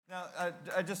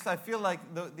I feel like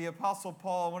the Apostle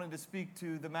Paul wanted to speak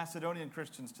to the Macedonian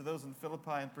Christians, to those in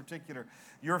Philippi in particular.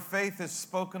 Your faith is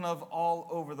spoken of all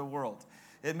over the world.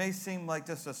 It may seem like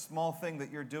just a small thing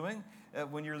that you're doing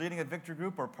when you're leading a victory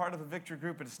group or part of a victory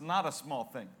group, but it's not a small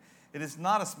thing. It is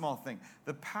not a small thing.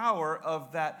 The power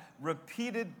of that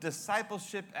repeated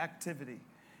discipleship activity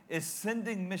is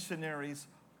sending missionaries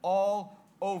all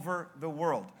over the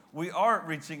world. We are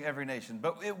reaching every nation,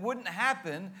 but it wouldn't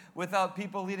happen without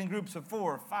people leading groups of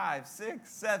 4, 5, 6,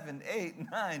 7,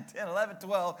 8, 9, 10, 11,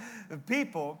 12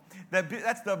 people.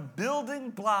 That's the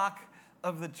building block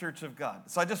of the church of God.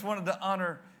 So I just wanted to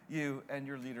honor you and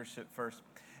your leadership first.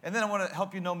 And then I want to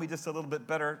help you know me just a little bit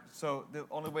better. So the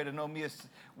only way to know me is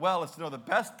to know the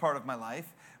best part of my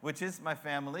life, which is my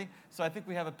family. So I think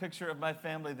we have a picture of my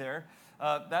family there.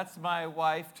 That's my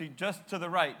wife, just to the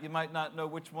right. You might not know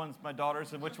which one's my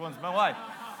daughters and which one's my wife.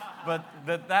 But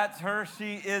that's her.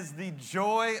 She is the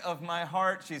joy of my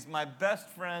heart. She's my best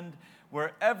friend.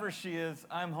 Wherever she is,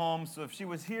 I'm home. So if she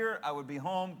was here, I would be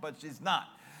home, but she's not.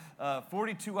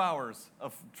 42 hours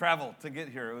of travel to get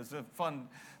here. It was a fun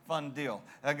deal.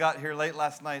 I got here late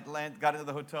last night, got into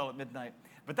the hotel at midnight.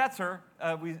 But that's her.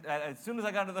 As soon as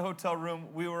I got into the hotel room,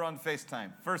 we were on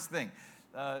FaceTime. First thing.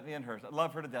 Me and her. I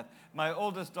love her to death. My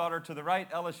oldest daughter to the right,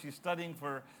 Ella, she's studying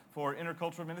for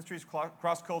intercultural ministries,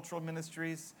 cross-cultural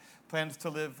ministries, plans to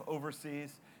live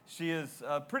overseas. She is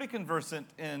pretty conversant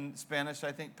in Spanish,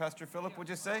 I think, Pastor Philip, would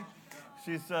you say?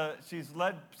 She's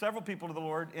led several people to the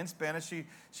Lord in Spanish.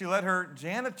 She led her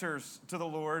janitors to the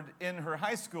Lord in her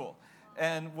high school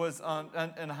and was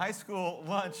in high school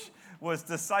lunch was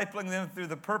discipling them through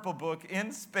the Purple Book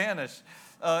in Spanish.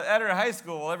 At her high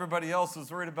school, while everybody else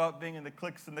was worried about being in the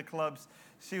cliques and the clubs,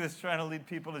 she was trying to lead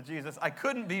people to Jesus. I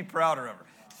couldn't be prouder of her.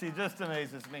 She just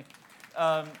amazes me.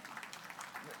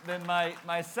 Then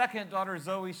my second daughter,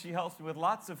 Zoe, she helps me with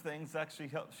lots of things. Actually,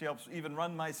 she helps even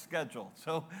run my schedule.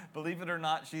 So believe it or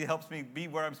not, she helps me be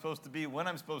where I'm supposed to be, when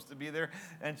I'm supposed to be there.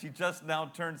 And she just now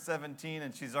turned 17,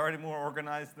 and she's already more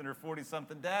organized than her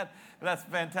 40-something dad. That's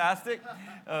fantastic.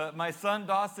 My son,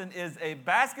 Dawson, is a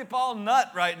basketball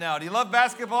nut right now. Do you love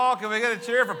basketball? Can we get a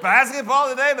cheer for basketball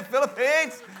today in the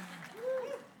Philippines?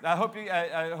 I hope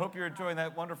you're enjoying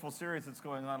that wonderful series that's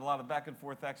going on. A lot of back and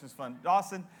forth action is fun.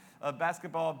 Dawson,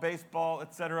 basketball, baseball,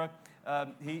 etc.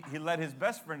 He led his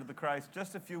best friend to the Christ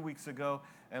just a few weeks ago,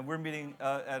 and we're meeting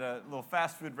at a little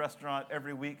fast food restaurant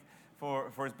every week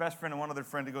for his best friend and one other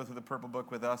friend to go through the Purple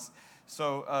Book with us.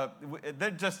 So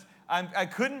I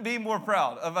couldn't be more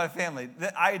proud of my family.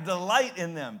 I delight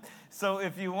in them. So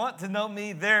if you want to know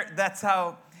me, that's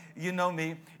how you know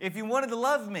me. If you wanted to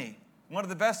love me, one of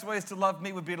the best ways to love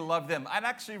me would be to love them. I'd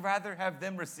actually rather have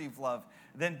them receive love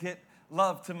than get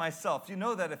love to myself. You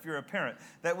know that if you're a parent,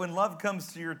 that when love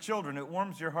comes to your children, it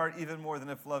warms your heart even more than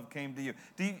if love came to you.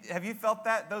 Have you felt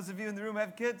that? Those of you in the room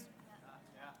have kids?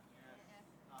 Yeah.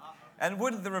 And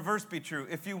wouldn't the reverse be true?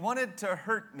 If you wanted to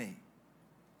hurt me,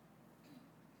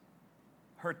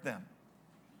 hurt them.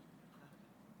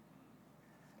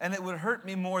 And it would hurt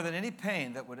me more than any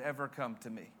pain that would ever come to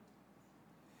me.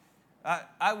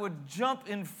 I would jump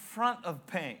in front of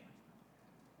pain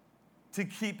to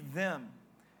keep them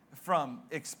from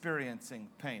experiencing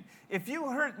pain. If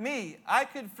you hurt me, I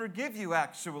could forgive you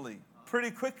actually pretty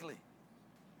quickly.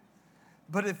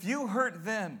 But if you hurt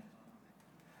them,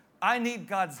 I need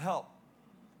God's help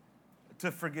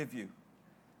to forgive you.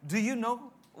 Do you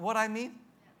know what I mean?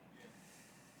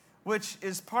 Which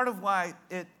is part of why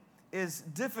it is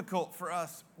difficult for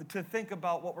us to think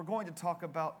about what we're going to talk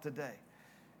about today.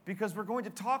 Because we're going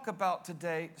to talk about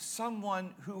today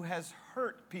someone who has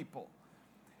hurt people.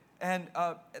 And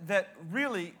that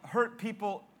really hurt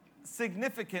people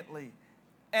significantly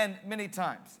and many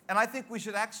times. And I think we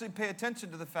should actually pay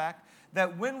attention to the fact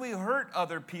that when we hurt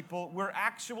other people, we're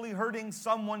actually hurting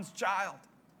someone's child.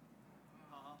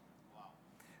 Wow.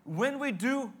 When we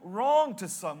do wrong to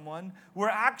someone, we're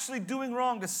actually doing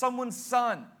wrong to someone's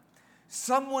son,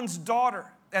 someone's daughter.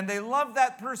 And they love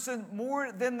that person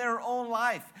more than their own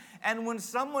life. And when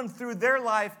someone through their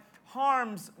life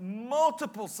harms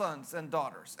multiple sons and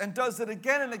daughters and does it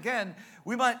again and again,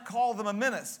 we might call them a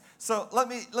menace. So let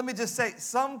me just say,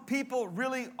 some people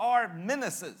really are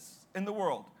menaces in the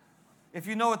world. If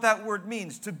you know what that word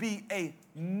means, to be a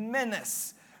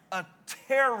menace, a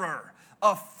terror,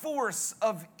 a force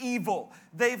of evil.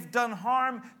 They've done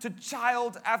harm to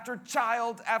child after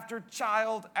child after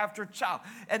child after child.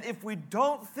 And if we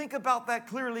don't think about that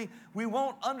clearly, we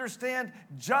won't understand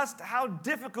just how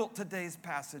difficult today's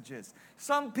passage is.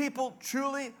 Some people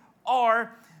truly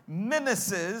are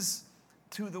menaces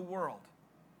to the world.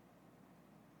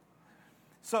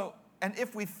 So And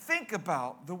if we think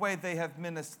about the way they have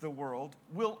menaced the world,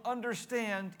 we'll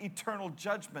understand eternal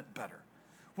judgment better.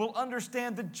 We'll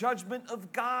understand the judgment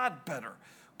of God better.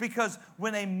 Because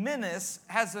when a menace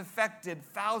has affected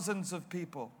thousands of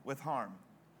people with harm,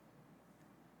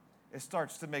 it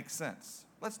starts to make sense.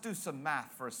 Let's do some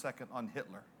math for a second on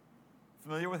Hitler.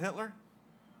 Familiar with Hitler?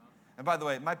 And by the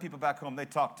way, my people back home, they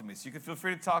talk to me. So you can feel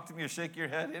free to talk to me or shake your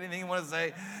head. Anything you want to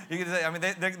say, you can say. I mean,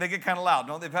 they get kind of loud,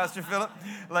 don't they, Pastor Philip?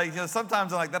 Like,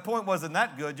 sometimes I'm like, that point wasn't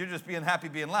that good. You're just being happy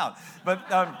being loud. But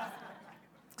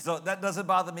so that doesn't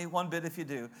bother me one bit if you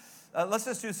do. Let's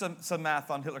just do some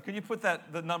math on Hitler. Can you put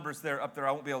the numbers there up there?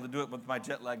 I won't be able to do it with my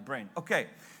jet-lagged brain. Okay,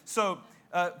 so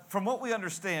from what we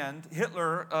understand,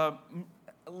 Hitler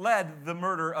led the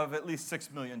murder of at least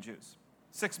 6 million Jews.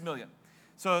 6 million.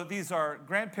 So these are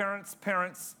grandparents,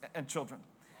 parents, and children.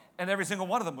 And every single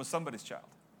one of them was somebody's child.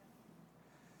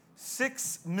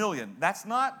 6 million. That's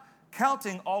not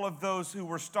counting all of those who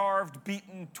were starved,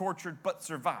 beaten, tortured, but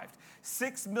survived.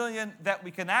 6 million that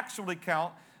we can actually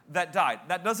count that died.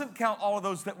 That doesn't count all of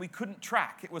those that we couldn't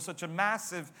track. It was such a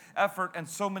massive effort and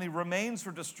so many remains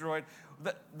were destroyed.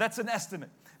 That's an estimate.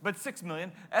 But 6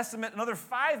 million, estimate another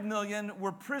 5 million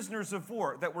were prisoners of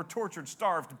war that were tortured,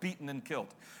 starved, beaten, and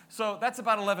killed. So that's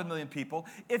about 11 million people.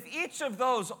 If each of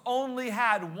those only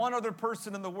had one other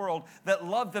person in the world that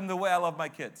loved them the way I love my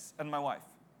kids and my wife.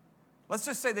 Let's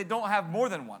just say they don't have more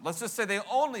than one. Let's just say they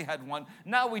only had one.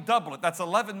 Now we double it. That's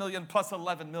 11 million plus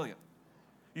 11 million.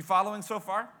 You following so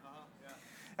far?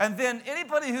 And then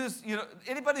anybody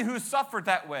who's suffered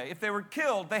that way, if they were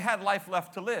killed, they had life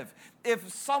left to live. If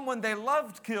someone they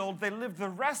loved killed, they lived the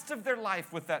rest of their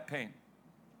life with that pain.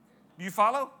 You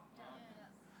follow?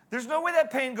 There's no way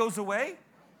that pain goes away.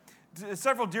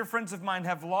 Several dear friends of mine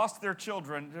have lost their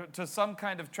children to some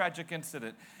kind of tragic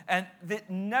incident, and it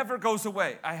never goes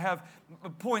away. I have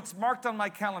points marked on my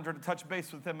calendar to touch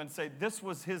base with them and say, this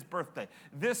was his birthday.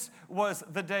 This was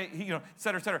the day, et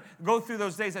cetera, et cetera. Go through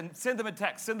those days and send them a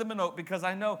text, send them a note, because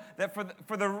I know that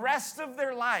for the rest of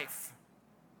their life,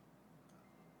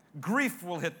 grief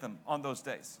will hit them on those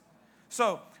days.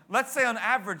 So let's say on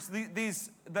average,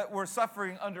 these that were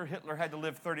suffering under Hitler had to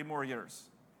live 30 more years.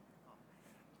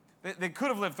 They could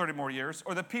have lived 30 more years,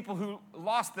 or the people who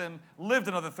lost them lived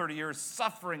another 30 years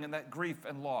suffering in that grief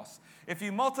and loss. If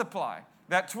you multiply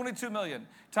that 22 million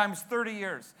times 30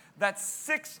 years, that's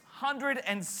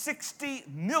 660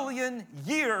 million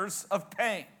years of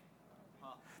pain.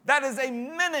 That is a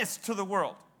menace to the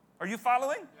world. Are you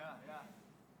following?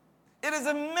 Yeah. It is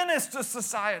a menace to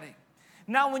society.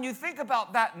 Now, when you think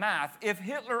about that math, if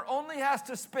Hitler only has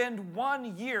to spend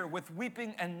 1 year with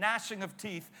weeping and gnashing of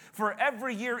teeth, for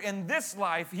every year in this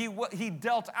life he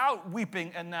dealt out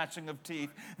weeping and gnashing of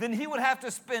teeth, then he would have to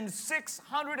spend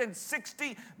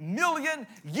 660 million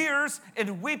years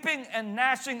in weeping and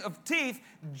gnashing of teeth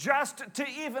just to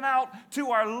even out to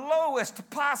our lowest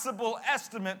possible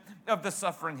estimate of the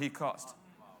suffering he caused.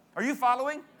 Are you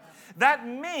following? That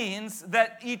means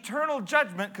that eternal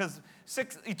judgment, because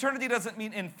eternity doesn't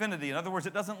mean infinity. In other words,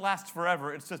 it doesn't last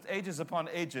forever. It's just ages upon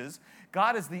ages.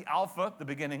 God is the Alpha, the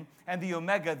beginning, and the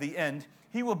Omega, the end.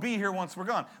 He will be here once we're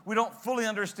gone. We don't fully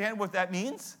understand what that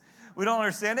means. We don't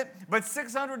understand it. But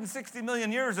 660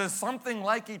 million years is something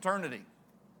like eternity.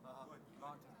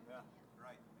 Yeah,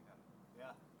 right.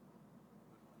 Yeah.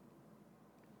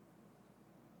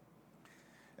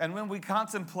 And when we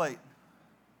contemplate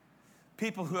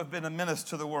people who have been a menace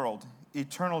to the world,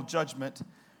 eternal judgment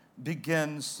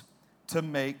begins to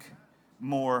make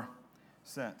more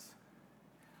sense.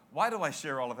 Why do I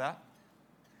share all of that?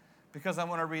 Because I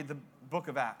want to read the book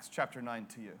of Acts, chapter 9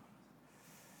 to you.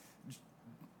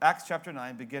 Acts chapter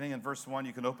 9, beginning in verse 1.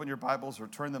 You can open your Bibles or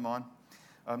turn them on.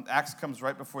 Acts comes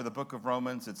right before the book of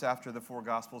Romans. It's after the 4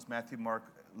 Gospels, Matthew, Mark,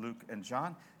 Luke, and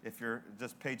John. If you're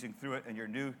just paging through it and you're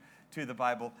new to the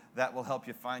Bible, that will help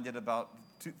you find it about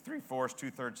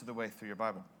 2/3 of the way through your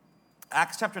Bible.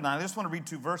 Acts chapter 9, I just want to read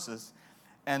 2 verses,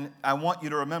 and I want you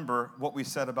to remember what we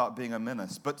said about being a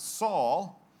menace. But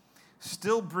Saul,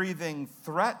 still breathing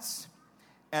threats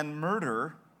and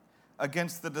murder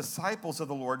against the disciples of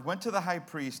the Lord, went to the high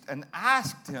priest and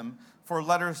asked him for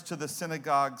letters to the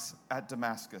synagogues at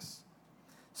Damascus,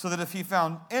 so that if he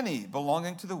found any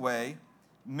belonging to the way,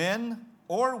 men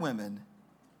or women,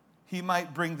 he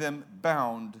might bring them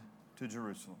bound to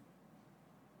Jerusalem.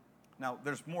 Now,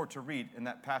 there's more to read in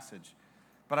that passage,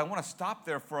 but I want to stop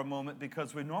there for a moment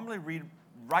because we normally read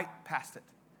right past it.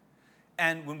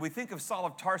 And when we think of Saul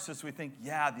of Tarsus, we think,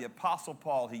 yeah, the Apostle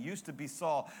Paul. He used to be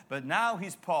Saul, but now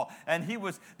he's Paul. And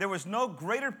there was no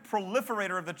greater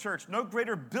proliferator of the church, no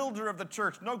greater builder of the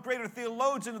church, no greater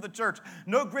theologian of the church,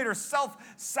 no greater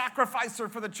self-sacrificer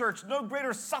for the church, no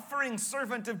greater suffering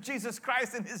servant of Jesus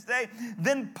Christ in his day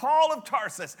than Paul of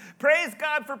Tarsus. Praise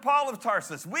God for Paul of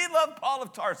Tarsus. We love Paul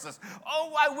of Tarsus.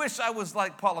 Oh, I wish I was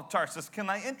like Paul of Tarsus.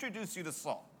 Can I introduce you to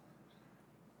Saul?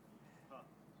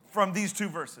 From these two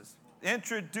verses.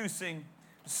 Introducing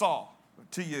Saul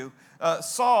to you.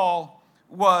 Saul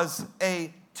was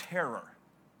a terror.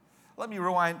 Let me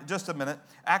rewind just a minute.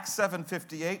 Acts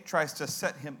 7:58 tries to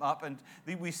set him up, and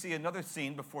we see another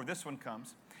scene before this one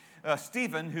comes.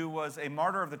 Stephen, who was a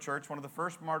martyr of the church, one of the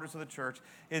first martyrs of the church,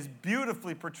 is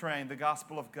beautifully portraying the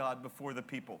gospel of God before the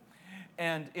people.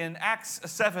 And in Acts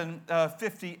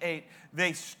 7:58,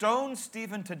 they stone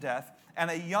Stephen to death, and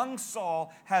a young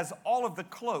Saul has all of the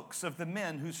cloaks of the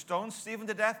men who stoned Stephen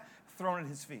to death thrown at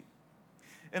his feet.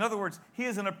 In other words, he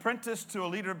is an apprentice to a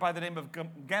leader by the name of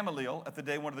Gamaliel, at the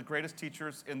day one of the greatest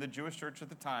teachers in the Jewish church at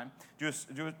the time,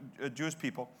 Jewish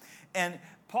people. And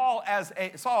Saul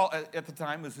at the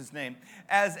time was his name,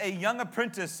 as a young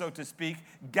apprentice, so to speak,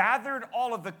 gathered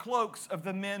all of the cloaks of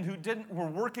the men who were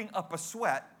working up a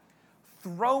sweat,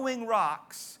 throwing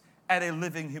rocks at a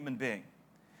living human being,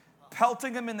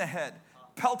 pelting him in the head,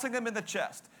 pelting him in the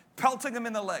chest, pelting him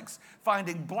in the legs,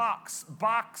 finding blocks,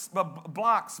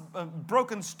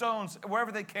 broken stones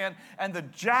wherever they can, and the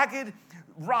jagged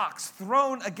rocks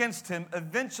thrown against him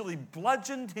eventually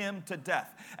bludgeoned him to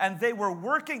death. And they were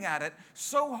working at it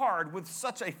so hard with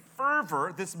such a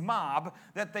fervor, this mob,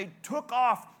 that they took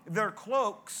off their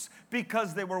cloaks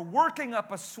because they were working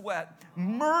up a sweat,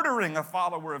 murdering a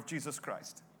follower of Jesus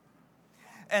Christ.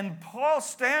 And Paul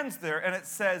stands there, and it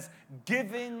says,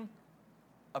 giving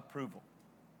approval.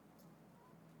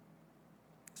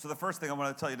 So the first thing I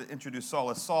want to tell you to introduce Saul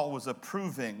is Saul was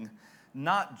approving,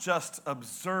 not just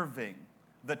observing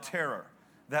the terror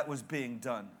that was being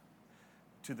done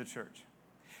to the church.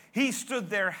 He stood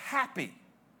there happy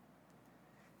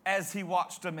as he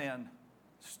watched a man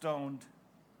stoned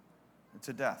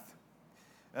to death.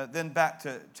 Then back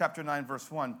to chapter 9,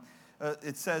 verse 1.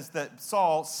 It says that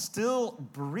Saul, still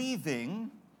breathing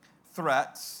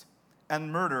threats and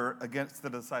murder against the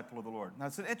disciple of the Lord. Now,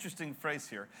 it's an interesting phrase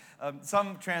here.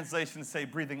 Some translations say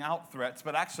breathing out threats,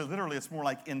 but actually, literally, it's more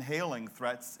like inhaling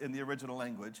threats in the original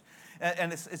language.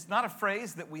 And it's not a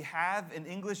phrase that we have in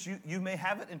English. You may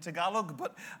have it in Tagalog,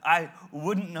 but I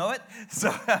wouldn't know it, so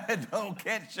I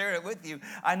can't share it with you.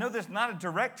 I know there's not a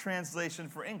direct translation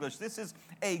for English. This is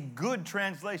a good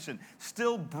translation.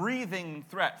 Still breathing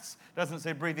threats. Doesn't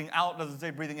say breathing out, doesn't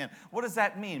say breathing in. What does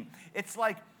that mean? It's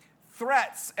like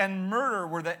threats and murder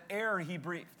were the air he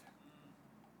breathed.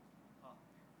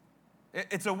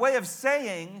 It's a way of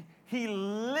saying he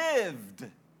lived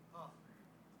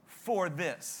for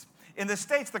this. In the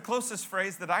States, the closest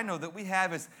phrase that I know that we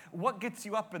have is, what gets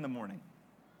you up in the morning?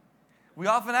 We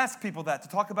often ask people that, to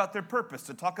talk about their purpose,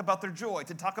 to talk about their joy,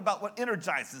 to talk about what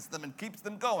energizes them and keeps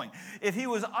them going. If he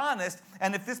was honest,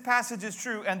 and if this passage is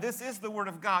true, and this is the Word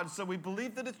of God, so we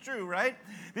believe that it's true, right?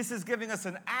 This is giving us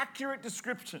an accurate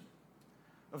description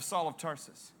of Saul of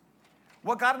Tarsus.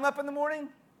 What got him up in the morning?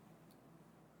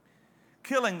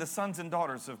 Killing the sons and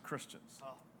daughters of Christians.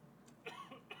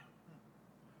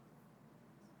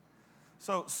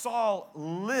 So Saul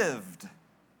lived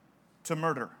to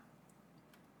murder,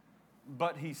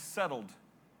 but he settled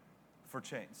for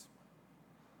chains.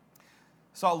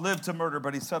 Saul lived to murder,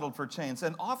 but he settled for chains.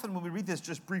 And often when we read this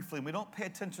just briefly, and we don't pay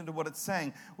attention to what it's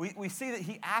saying, we see that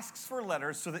he asks for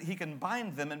letters so that he can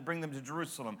bind them and bring them to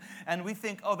Jerusalem. And we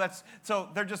think, so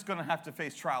they're just going to have to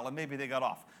face trial, and maybe they got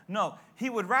off. No,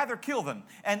 he would rather kill them.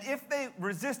 And if they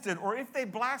resisted or if they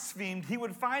blasphemed, he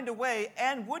would find a way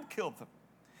and would kill them.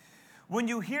 When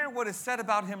you hear what is said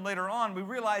about him later on, we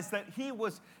realize that he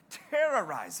was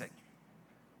terrorizing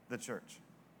the church.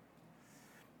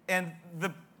 And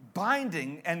the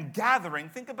binding and gathering,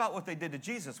 think about what they did to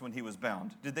Jesus when he was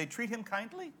bound. Did they treat him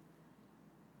kindly?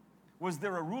 Was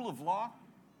there a rule of law?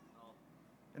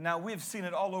 And now we've seen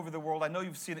it all over the world. I know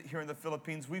you've seen it here in the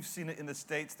Philippines. We've seen it in the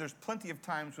States. There's plenty of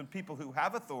times when people who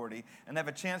have authority and have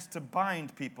a chance to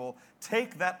bind people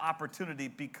take that opportunity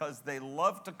because they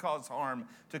love to cause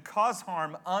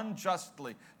harm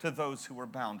unjustly to those who were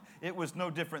bound. It was no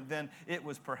different then. It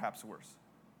was perhaps worse.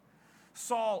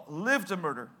 Saul lived to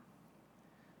murder,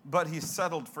 but he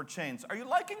settled for chains. Are you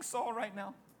liking Saul right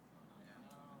now?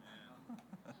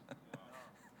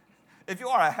 If you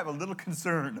are, I have a little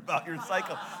concern about your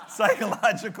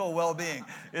psychological well-being.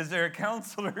 Is there a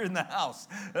counselor in the house?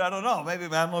 I don't know. I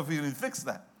don't know if you can fix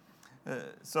that.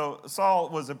 So Saul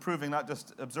was approving, not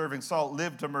just observing. Saul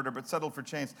lived to murder, but settled for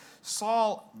change.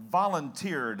 Saul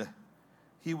volunteered.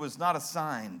 He was not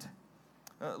assigned.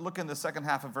 Look in the second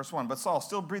half of verse 1. But Saul,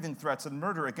 still breathing threats and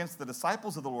murder against the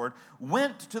disciples of the Lord,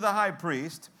 went to the high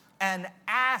priest and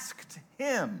asked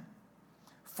him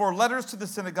for letters to the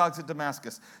synagogues at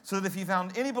Damascus, so that if he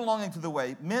found any belonging to the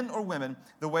way, men or women,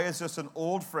 the way is just an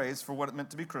old phrase for what it meant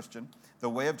to be Christian, the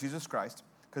way of Jesus Christ,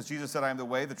 because Jesus said, I am the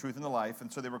way, the truth, and the life,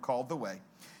 and so they were called the way.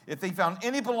 If they found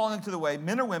any belonging to the way,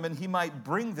 men or women, he might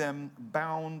bring them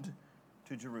bound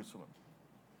to Jerusalem.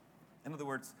 In other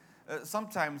words,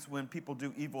 sometimes when people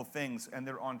do evil things and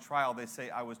they're on trial, they say,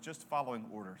 I was just following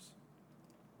orders.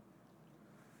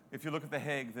 If you look at The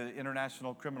Hague, the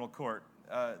International Criminal Court,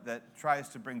 that tries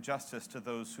to bring justice to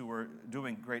those who are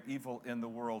doing great evil in the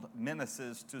world,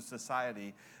 menaces to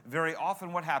society. Very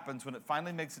often what happens when it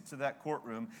finally makes it to that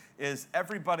courtroom is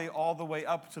everybody all the way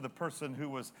up to the person who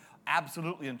was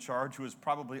absolutely in charge, who is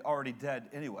probably already dead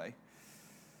anyway.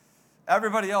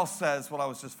 Everybody else says, well, I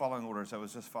was just following orders, I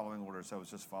was just following orders, I was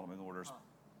just following orders.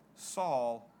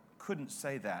 Saul couldn't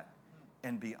say that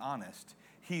and be honest.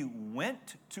 He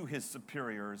went to his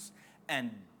superiors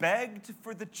and begged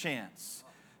for the chance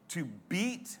to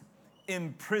beat,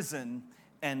 imprison,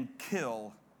 and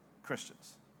kill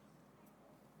Christians.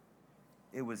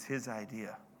 It was his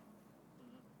idea.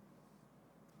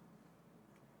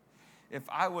 If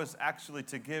I was actually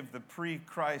to give the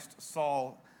pre-Christ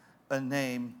Saul a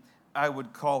name, I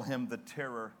would call him the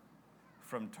terror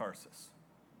from Tarsus.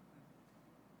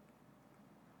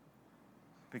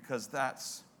 Because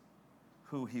that's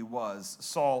who he was.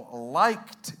 Saul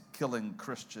liked killing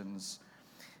Christians,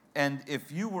 and if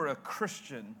you were a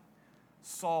Christian,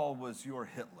 Saul was your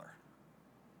Hitler.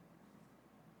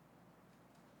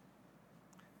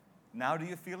 Now do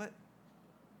you feel it?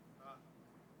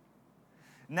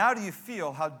 Now do you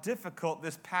feel how difficult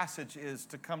this passage is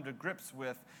to come to grips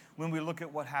with when we look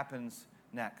at what happens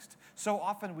next? So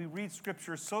often we read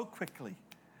Scripture so quickly,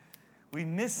 we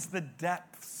miss the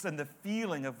depths and the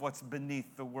feeling of what's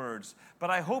beneath the words. But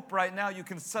I hope right now you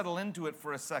can settle into it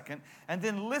for a second and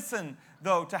then listen,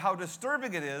 though, to how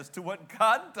disturbing it is to what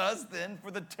God does then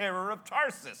for the terror of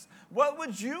Tarsus. What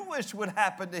would you wish would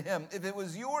happen to him if it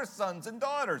was your sons and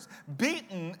daughters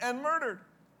beaten and murdered?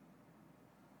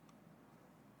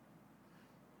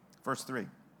 Verse 3.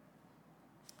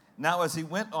 Now as he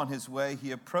went on his way,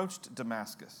 he approached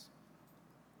Damascus.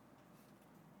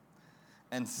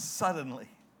 And suddenly,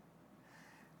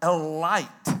 a light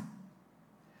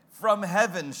from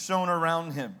heaven shone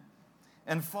around him.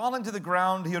 And falling to the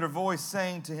ground, he heard a voice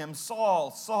saying to him,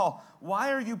 Saul, Saul,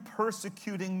 why are you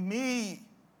persecuting me?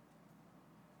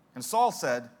 And Saul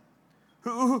said,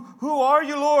 Who are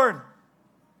you, Lord?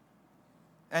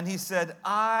 And he said,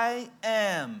 I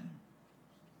am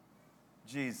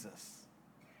Jesus,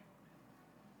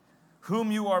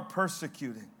 whom you are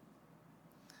persecuting.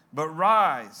 But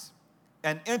rise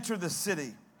and enter the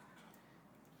city,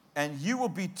 and you will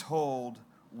be told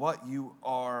what you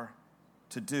are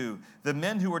to do. The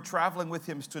men who were traveling with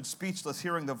him stood speechless,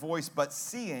 hearing the voice, but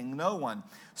seeing no one.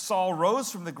 Saul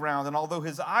rose from the ground, and although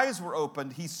his eyes were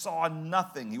opened, he saw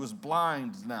nothing. He was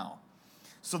blind now.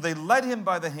 So they led him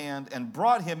by the hand and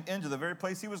brought him into the very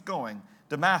place he was going,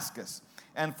 Damascus.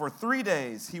 And for 3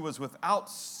 days he was without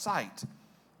sight,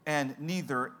 and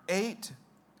neither ate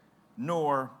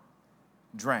nor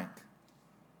drank.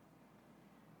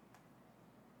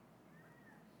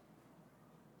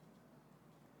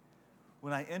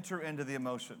 When I enter into the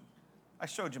emotion, I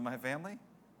showed you my family.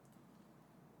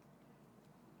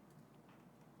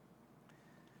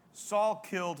 Saul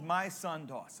killed my son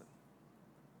Dawson.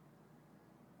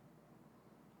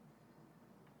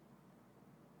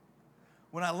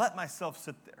 When I let myself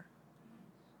sit there,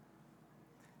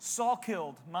 Saul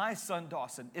killed my son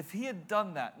Dawson. If he had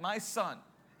done that, my son,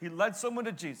 he led someone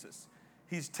to Jesus.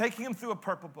 He's taking him through a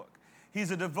purple book. He's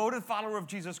a devoted follower of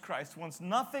Jesus Christ, wants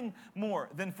nothing more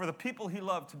than for the people he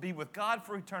loved to be with God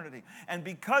for eternity. And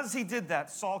because he did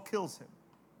that, Saul kills him.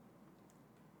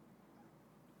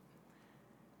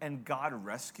 And God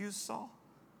rescues Saul?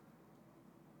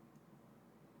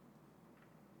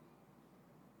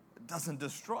 It doesn't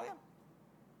destroy him.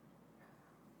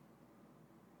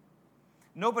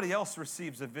 Nobody else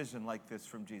receives a vision like this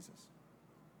from Jesus.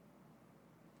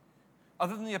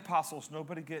 Other than the apostles,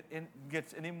 nobody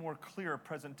gets any more clear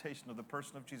presentation of the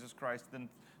person of Jesus Christ than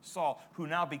Saul, who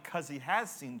now, because he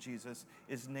has seen Jesus,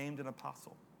 is named an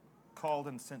apostle, called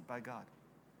and sent by God.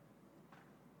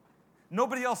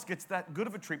 Nobody else gets that good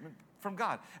of a treatment from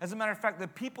God. As a matter of fact, the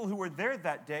people who were there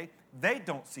that day, they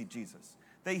don't see Jesus.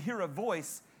 They hear a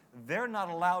voice, they're not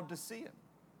allowed to see him.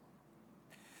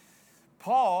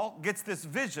 Paul gets this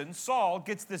vision, Saul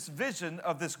gets this vision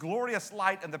of this glorious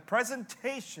light and the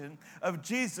presentation of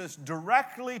Jesus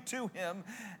directly to him,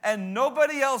 and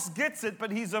nobody else gets it,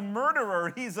 but he's a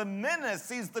murderer, he's a menace,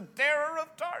 he's the terror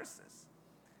of Tarsus.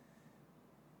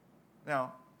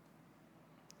 Now,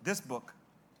 this book,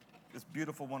 this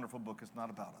beautiful, wonderful book, is not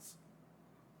about us.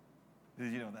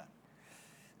 Did you know that?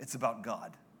 It's about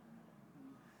God.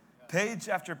 Page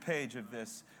after page of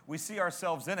this, we see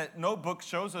ourselves in it. No book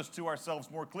shows us to ourselves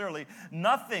more clearly.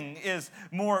 Nothing is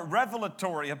more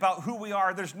revelatory about who we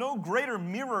are. There's no greater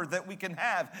mirror that we can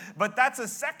have. But that's a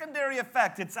secondary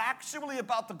effect. It's actually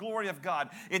about the glory of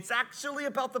God. It's actually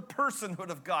about the personhood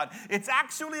of God. It's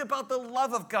actually about the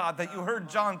love of God that you heard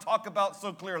John talk about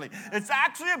so clearly. It's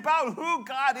actually about who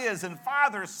God is in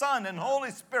Father, Son, and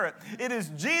Holy Spirit. It is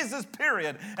Jesus,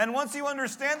 period. And once you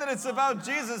understand that it's about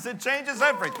Jesus, it changes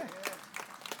everything.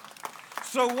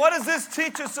 So what does this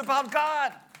teach us about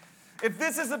God? If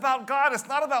this is about God, it's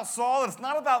not about Saul, it's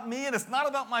not about me, and it's not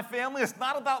about my family, it's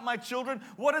not about my children.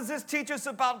 What does this teach us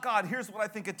about God? Here's what I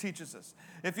think it teaches us.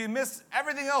 If you miss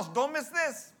everything else, don't miss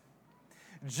this.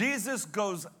 Jesus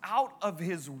goes out of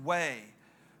his way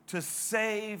to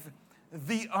save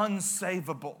the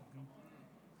unsavable.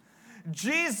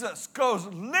 Jesus goes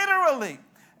literally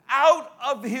out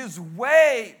of his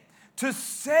way to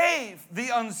save the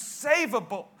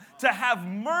unsavable, to have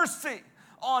mercy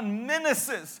on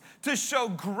menaces, to show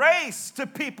grace to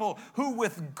people who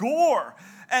with gore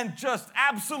and just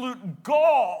absolute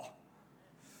gall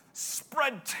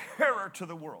spread terror to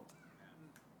the world.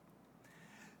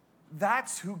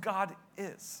 That's who God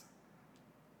is.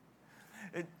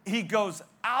 He goes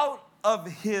out of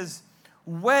his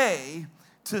way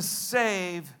to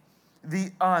save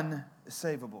the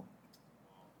unsavable.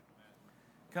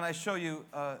 Can I show you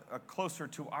a closer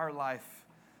to our life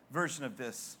version of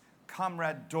this?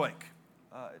 Comrade Doik.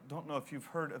 Don't know if you've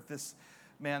heard of this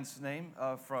man's name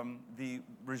from the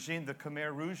regime, the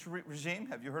Khmer Rouge regime.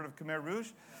 Have you heard of Khmer Rouge?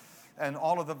 And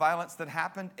all of the violence that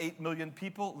happened. 8 million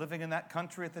people living in that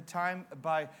country at the time.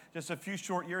 By just a few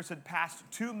short years had passed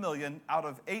 2 million out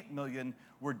of 8 million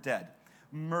were dead,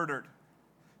 murdered.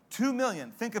 2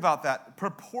 million, think about that,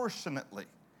 proportionately.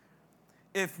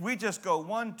 If we just go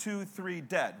 1, 2, 3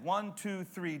 dead, 1, 2,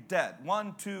 3 dead,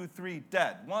 1, 2, 3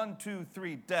 dead, 1, 2,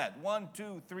 3 dead, 1,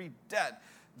 2, 3 dead,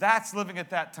 that's living at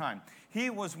that time. He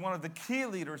was one of the key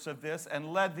leaders of this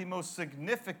and led the most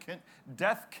significant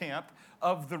death camp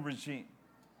of the regime.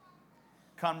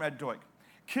 Comrade Doik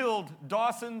killed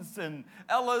Dawsons and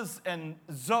Ellas and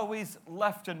Zoes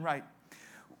left and right.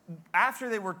 After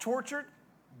they were tortured,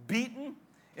 beaten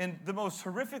in the most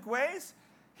horrific ways,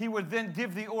 he would then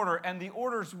give the order, and the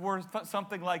orders were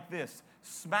something like this: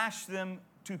 smash them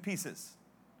to pieces.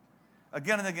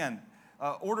 Again and again,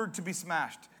 ordered to be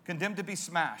smashed, condemned to be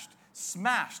smashed.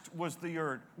 Smashed was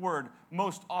the word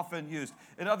most often used.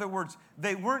 In other words,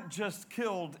 they weren't just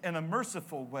killed in a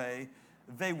merciful way,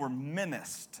 they were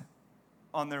menaced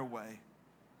on their way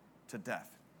to death.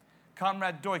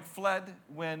 Comrade Doik fled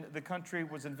when the country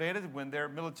was invaded, when their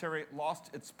military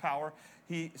lost its power.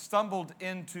 He stumbled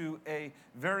into a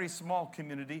very small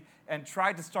community and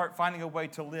tried to start finding a way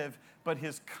to live, but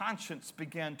his conscience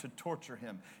began to torture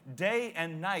him. Day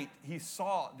and night, he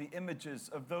saw the images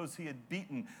of those he had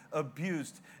beaten,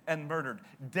 abused, and murdered.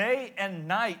 Day and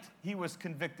night, he was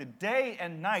convicted. Day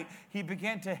and night, he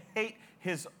began to hate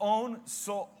his own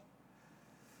soul.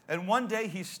 And one day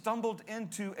he stumbled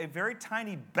into a very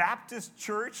tiny Baptist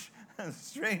church,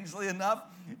 strangely enough,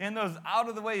 in those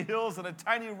out-of-the-way hills in a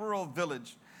tiny rural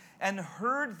village, and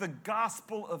heard the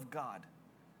gospel of God.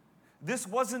 This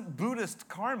wasn't Buddhist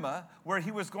karma, where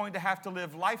he was going to have to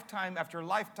live lifetime after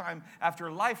lifetime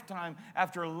after lifetime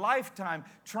after lifetime,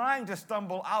 trying to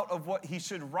stumble out of what he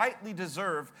should rightly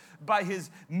deserve by his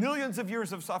millions of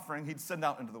years of suffering he'd send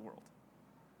out into the world.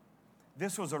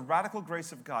 This was a radical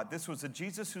grace of God. This was a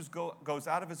Jesus who goes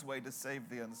out of his way to save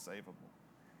the unsavable.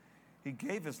 He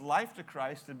gave his life to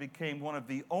Christ and became one of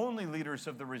the only leaders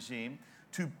of the regime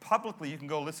to publicly, you can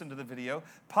go listen to the video,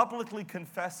 publicly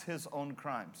confess his own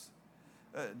crimes.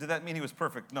 Did that mean he was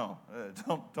perfect? No.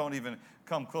 Don't even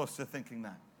come close to thinking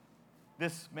that.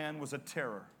 This man was a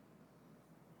terror.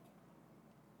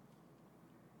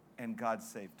 And God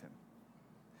saved him.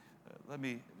 Let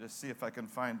me just see if I can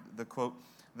find the quote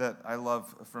that I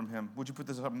love from him. Would you put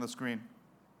this up on the screen?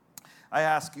 I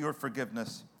ask your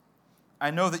forgiveness. I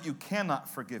know that you cannot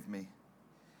forgive me,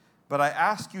 but I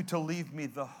ask you to leave me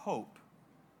the hope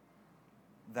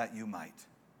that you might.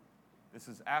 This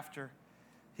is after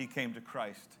he came to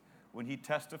Christ when he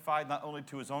testified not only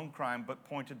to his own crime, but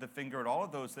pointed the finger at all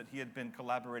of those that he had been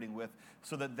collaborating with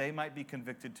so that they might be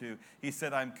convicted too. He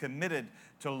said, I'm committed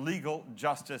to legal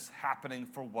justice happening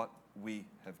for what we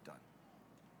have done.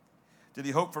 Did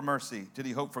he hope for mercy? Did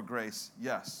he hope for grace?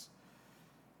 Yes.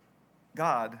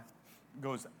 God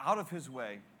goes out of his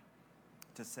way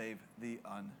to save the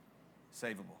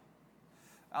unsavable.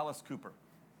 Alice Cooper.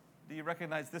 Do you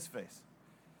recognize this face?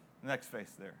 The next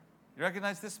face there. You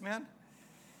recognize this man?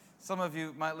 Some of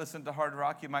you might listen to hard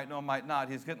rock. You might know, might not.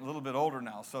 He's getting a little bit older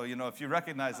now. So, if you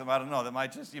recognize him, I don't know.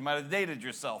 You might have dated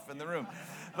yourself in the room.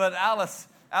 But Alice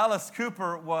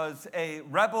Cooper was a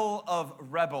rebel of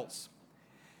rebels.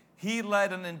 He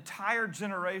led an entire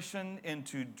generation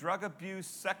into drug abuse,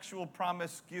 sexual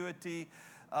promiscuity,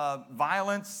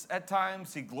 violence at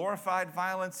times. He glorified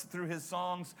violence through his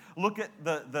songs. Look at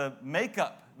the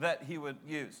makeup that he would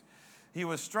use. He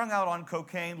was strung out on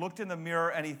cocaine, looked in the mirror,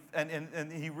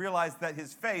 and he realized that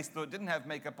his face, though it didn't have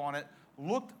makeup on it,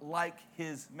 looked like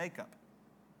his makeup.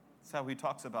 That's how he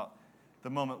talks about the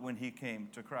moment when he came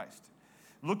to Christ.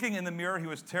 Looking in the mirror, he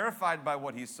was terrified by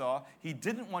what he saw. He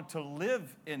didn't want to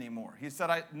live anymore. He said,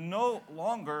 I no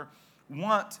longer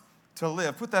want to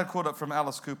live. Put that quote up from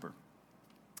Alice Cooper.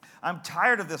 I'm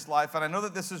tired of this life, and I know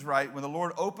that this is right. When the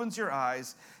Lord opens your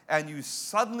eyes and you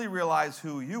suddenly realize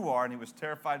who you are, and he was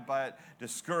terrified by it,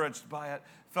 discouraged by it,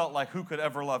 felt like who could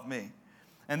ever love me?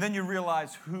 And then you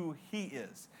realize who he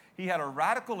is. He had a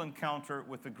radical encounter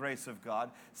with the grace of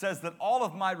God. Says that all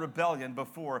of my rebellion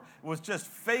before was just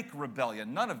fake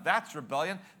rebellion. None of that's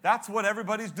rebellion. That's what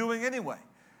everybody's doing anyway.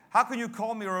 How can you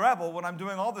call me a rebel when I'm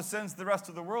doing all the sins the rest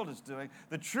of the world is doing?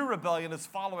 The true rebellion is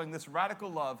following this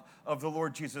radical love of the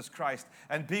Lord Jesus Christ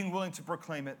and being willing to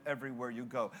proclaim it everywhere you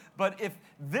go. But if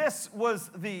this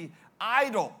was the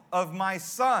idol of my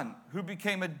son who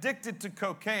became addicted to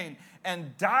cocaine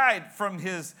and died from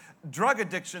his drug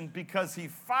addiction because he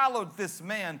followed this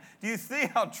man, do you see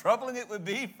how troubling it would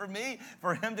be for me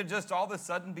for him to just all of a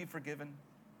sudden be forgiven?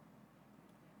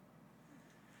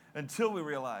 Until we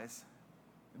realize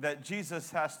that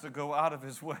Jesus has to go out of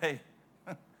his way.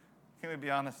 Can we be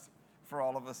honest? For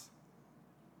all of us.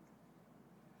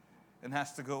 And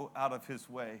has to go out of his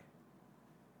way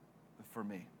for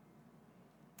me.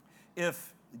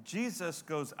 If Jesus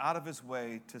goes out of his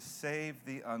way to save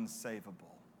the unsavable,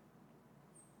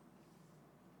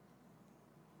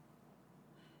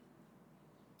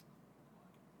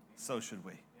 so should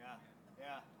we.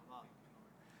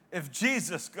 If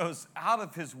Jesus goes out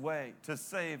of his way to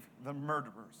save the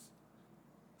murderers,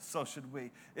 so should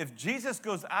we. If Jesus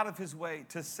goes out of his way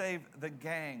to save the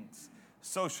gangs,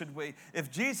 so should we. If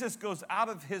Jesus goes out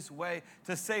of his way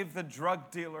to save the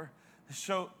drug dealer,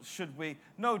 so should we.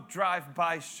 No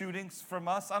drive-by shootings from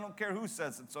us. I don't care who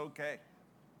says it's okay.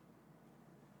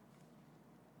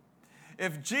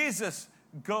 If Jesus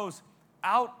goes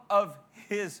out of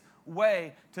his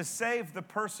way to save the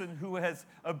person who has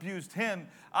abused him,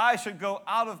 I should go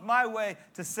out of my way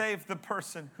to save the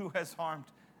person who has harmed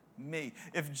me.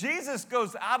 If Jesus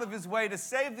goes out of his way to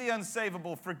save the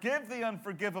unsavable, forgive the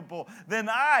unforgivable, then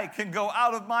I can go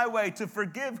out of my way to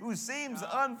forgive who seems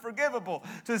unforgivable,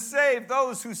 to save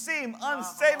those who seem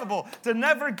unsavable, to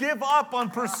never give up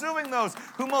on pursuing those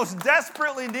who most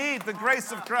desperately need the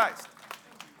grace of Christ.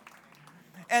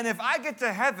 And if I get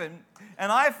to heaven and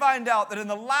I find out that in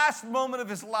the last moment of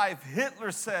his life,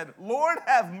 Hitler said, Lord,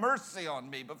 have mercy on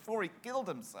me, before he killed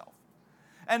himself.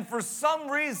 And for some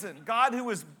reason, God, who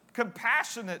is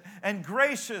compassionate and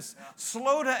gracious,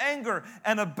 slow to anger,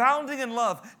 and abounding in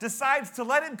love, decides to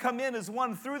let him come in as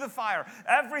one through the fire,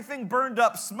 everything burned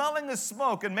up, smelling of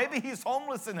smoke, and maybe he's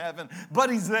homeless in heaven,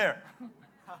 but he's there.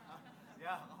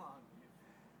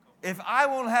 If I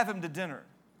won't have him to dinner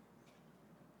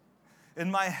in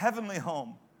my heavenly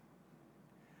home,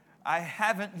 I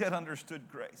haven't yet understood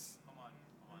grace.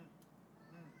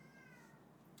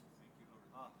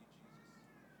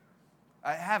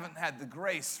 I haven't had the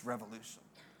grace revolution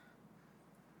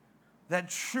that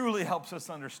truly helps us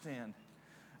understand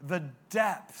the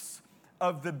depths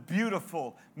of the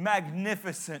beautiful,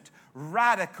 magnificent,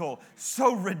 radical,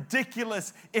 so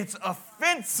ridiculous, it's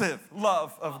offensive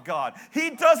love of God. He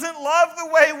doesn't love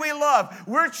the way we love.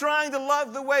 We're trying to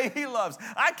love the way he loves.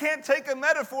 I can't take a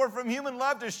metaphor from human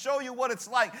love to show you what it's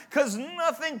like, because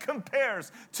nothing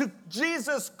compares to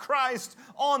Jesus Christ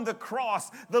on the cross,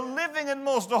 the living and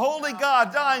most holy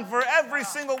God dying for every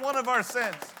single one of our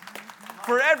sins.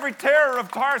 For every terror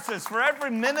of Tarsus, for every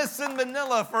menace in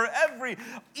Manila, for every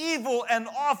evil and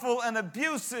awful and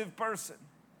abusive person.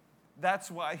 That's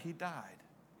why he died.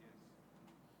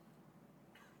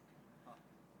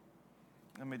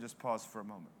 Let me just pause for a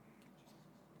moment.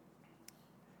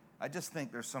 I just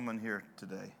think there's someone here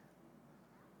today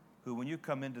who, when you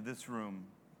come into this room,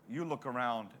 you look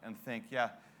around and think,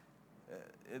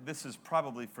 this is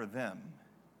probably for them.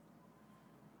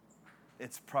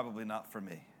 It's probably not for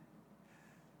me.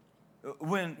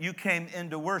 When you came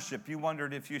into worship, you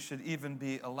wondered if you should even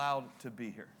be allowed to be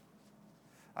here.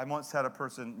 I once had a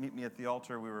person meet me at the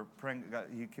altar. We were praying.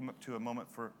 He came up to a moment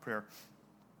for prayer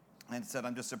and said,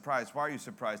 I'm just surprised. Why are you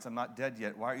surprised? I'm not dead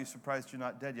yet. Why are you surprised you're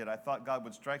not dead yet? I thought God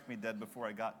would strike me dead before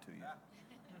I got to you.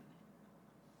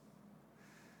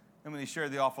 And when he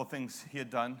shared the awful things he had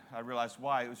done, I realized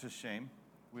why. It was just shame.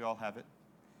 We all have it.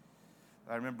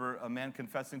 I remember a man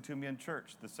confessing to me in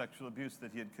church the sexual abuse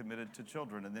that he had committed to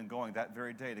children, and then going that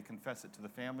very day to confess it to the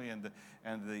family and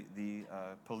the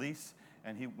police.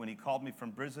 And when he called me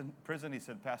from prison, he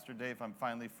said, Pastor Dave, I'm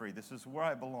finally free. This is where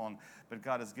I belong, but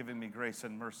God has given me grace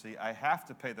and mercy. I have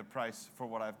to pay the price for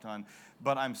what I've done,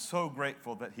 but I'm so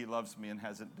grateful that he loves me and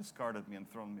hasn't discarded me and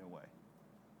thrown me away.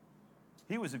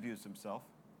 He was abused himself.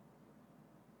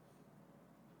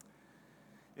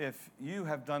 If you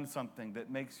have done something that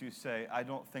makes you say, I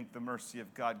don't think the mercy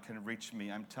of God can reach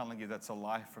me, I'm telling you that's a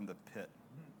lie from the pit.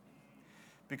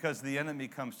 Because the enemy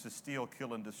comes to steal,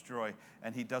 kill, and destroy,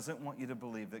 and he doesn't want you to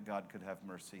believe that God could have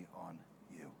mercy on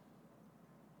you.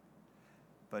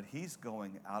 But he's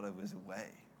going out of his way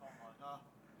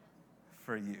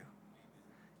for you.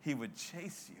 He would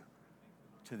chase you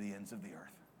to the ends of the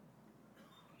earth.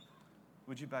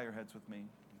 Would you bow your heads with me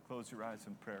and close your eyes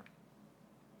in prayer?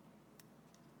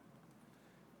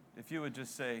 If you would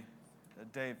just say,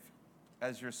 Dave,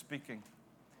 as you're speaking,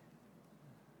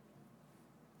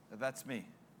 that's me.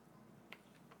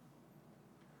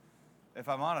 If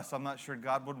I'm honest, I'm not sure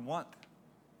God would want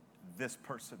this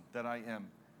person that I am.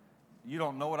 You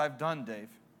don't know what I've done, Dave.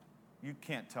 You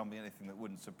can't tell me anything that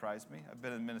wouldn't surprise me. I've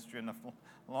been in ministry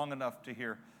long enough to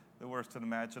hear the worst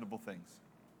unimaginable things.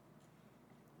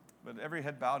 But every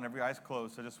head bowed and every eyes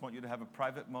closed, I just want you to have a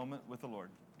private moment with the Lord.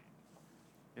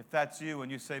 If that's you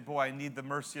and you say, boy, I need the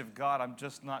mercy of God, I'm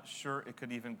just not sure it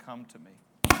could even come to me.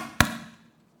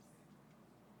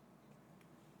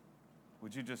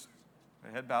 Would you just,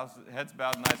 heads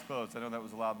bowed and eyes closed. I know that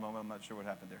was a loud moment. I'm not sure what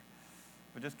happened there.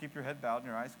 But just keep your head bowed and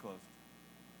your eyes closed.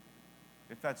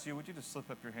 If that's you, would you just slip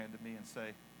up your hand to me and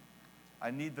say,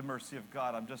 I need the mercy of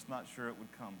God. I'm just not sure it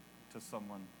would come to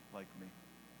someone like me.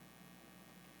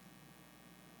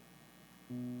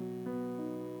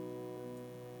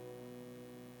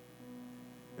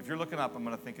 If you're looking up, I'm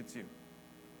going to think it's you.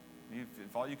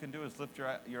 If all you can do is lift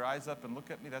your eyes up and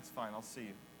look at me, that's fine. I'll see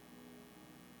you.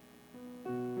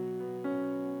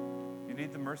 You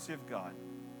need the mercy of God.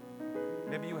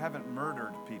 Maybe you haven't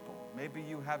murdered people. Maybe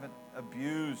you haven't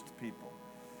abused people.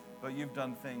 But you've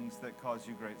done things that cause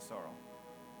you great sorrow.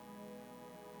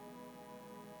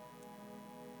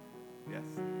 Yes.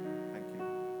 Thank you.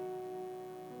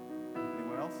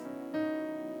 Anyone else?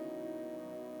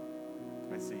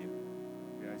 I see you.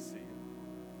 I see you.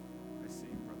 I see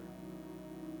you, brother.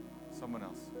 Someone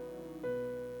else.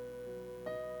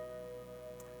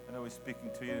 I know he's speaking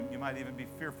to you. You might even be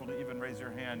fearful to even raise your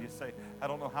hand. You say, I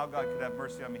don't know how God could have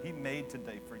mercy on me. He made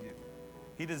today for you.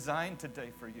 He designed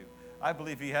today for you. I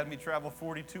believe he had me travel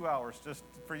 42 hours just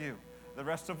for you. The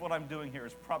rest of what I'm doing here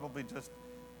is probably just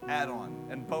add-on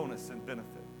and bonus and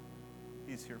benefit.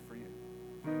 He's here for you.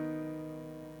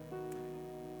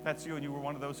 If that's you and you were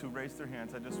one of those who raised their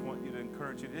hands, I just want you to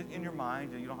encourage you in your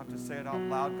mind, and you don't have to say it out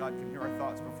loud. God can hear our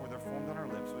thoughts before they're formed on our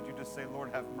lips. Would you just say, Lord,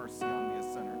 have mercy on me, a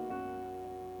sinner?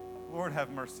 Lord,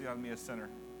 have mercy on me, a sinner.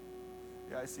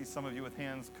 Yeah, I see some of you with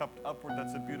hands cupped upward.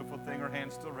 That's a beautiful thing. Or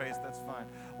hands still raised. That's fine.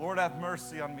 Lord, have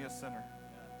mercy on me, a sinner.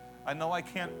 I know I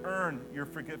can't earn your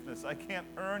forgiveness. I can't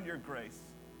earn your grace.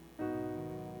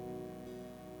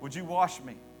 Would you wash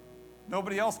me?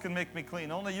 Nobody else can make me clean.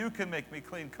 Only you can make me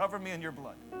clean. Cover me in your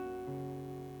blood.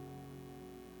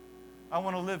 I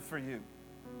want to live for you.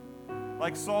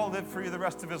 Like Saul lived for you the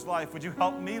rest of his life, would you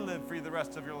help me live for you the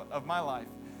rest of my life?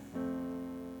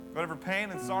 Whatever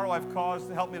pain and sorrow I've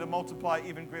caused, help me to multiply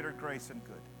even greater grace and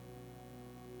good.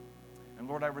 And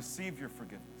Lord, I receive your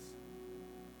forgiveness.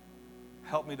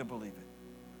 Help me to believe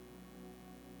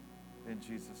it. In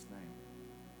Jesus' name.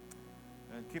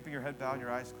 And keeping your head bowed and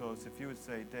your eyes closed, if you would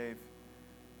say, Dave,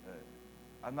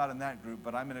 I'm not in that group,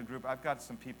 but I'm in a group. I've got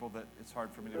some people that it's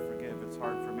hard for me to forgive. It's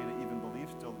hard for me to even believe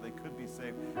still that they could be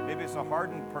saved. Maybe it's a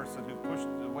hardened person who pushed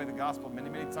away the gospel many,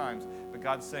 many times, but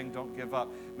God's saying don't give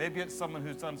up. Maybe it's someone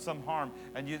who's done some harm,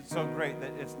 and it's so great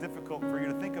that it's difficult for you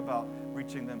to think about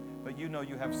reaching them, but you know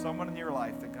you have someone in your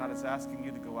life that God is asking you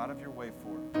to go out of your way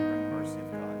for, to bring mercy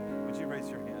of God. Would you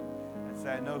raise your hand and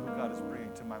say, I know who God is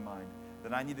bringing to my mind.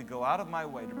 that I need to go out of my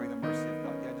way to bring the mercy of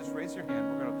God? Yeah, just raise your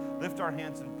hand. We're going to lift our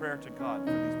hands in prayer to God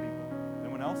for these people.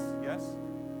 Anyone else? Yes?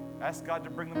 Ask God to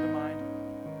bring them to mind.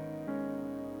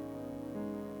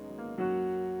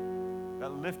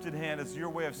 That lifted hand is your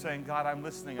way of saying, God, I'm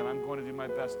listening and I'm going to do my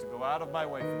best to go out of my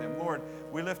way for them. Lord,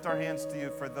 we lift our hands to you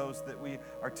for those that we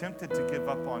are tempted to give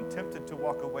up on, tempted to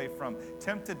walk away from,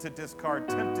 tempted to discard,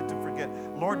 tempted to forget.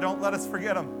 Lord, don't let us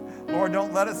forget them. Lord,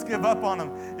 don't let us give up on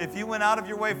them. If you went out of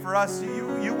your way for us,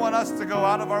 you want us to go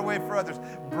out of our way for others.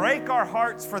 Break our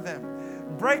hearts for them.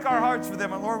 Break our hearts for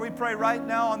them. And Lord, we pray right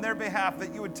now on their behalf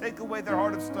that you would take away their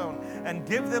heart of stone and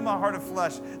give them a heart of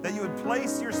flesh, that you would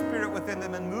place your spirit within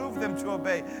them and move them to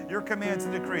obey your commands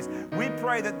and decrees. We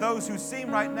pray that those who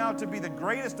seem right now to be the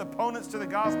greatest opponents to the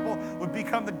gospel would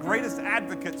become the greatest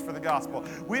advocates for the gospel.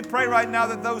 We pray right now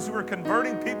that those who are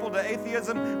converting people to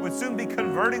atheism would soon be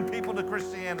converting people to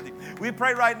Christianity. We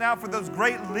pray right now for those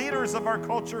great leaders of our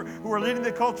culture who are leading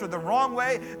the culture the wrong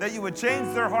way, that you would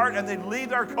change their heart and they'd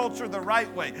lead our culture the right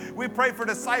way. We pray for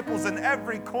disciples in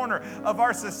every corner of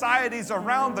our societies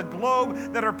around the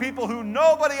globe that are people who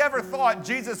nobody ever thought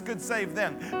Jesus could save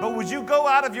them. But would you go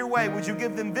out of your way? Would you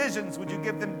give them visions? Would you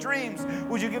give them dreams?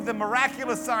 Would you give them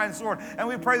miraculous signs, Lord? And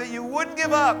we pray that you wouldn't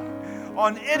give up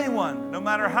on anyone, no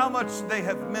matter how much they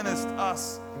have menaced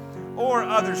us or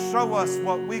others. Show us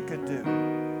what we can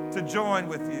do to join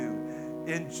with you.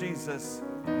 In Jesus'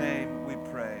 name we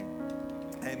pray.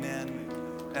 Amen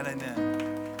and amen.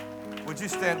 Would you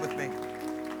stand with me?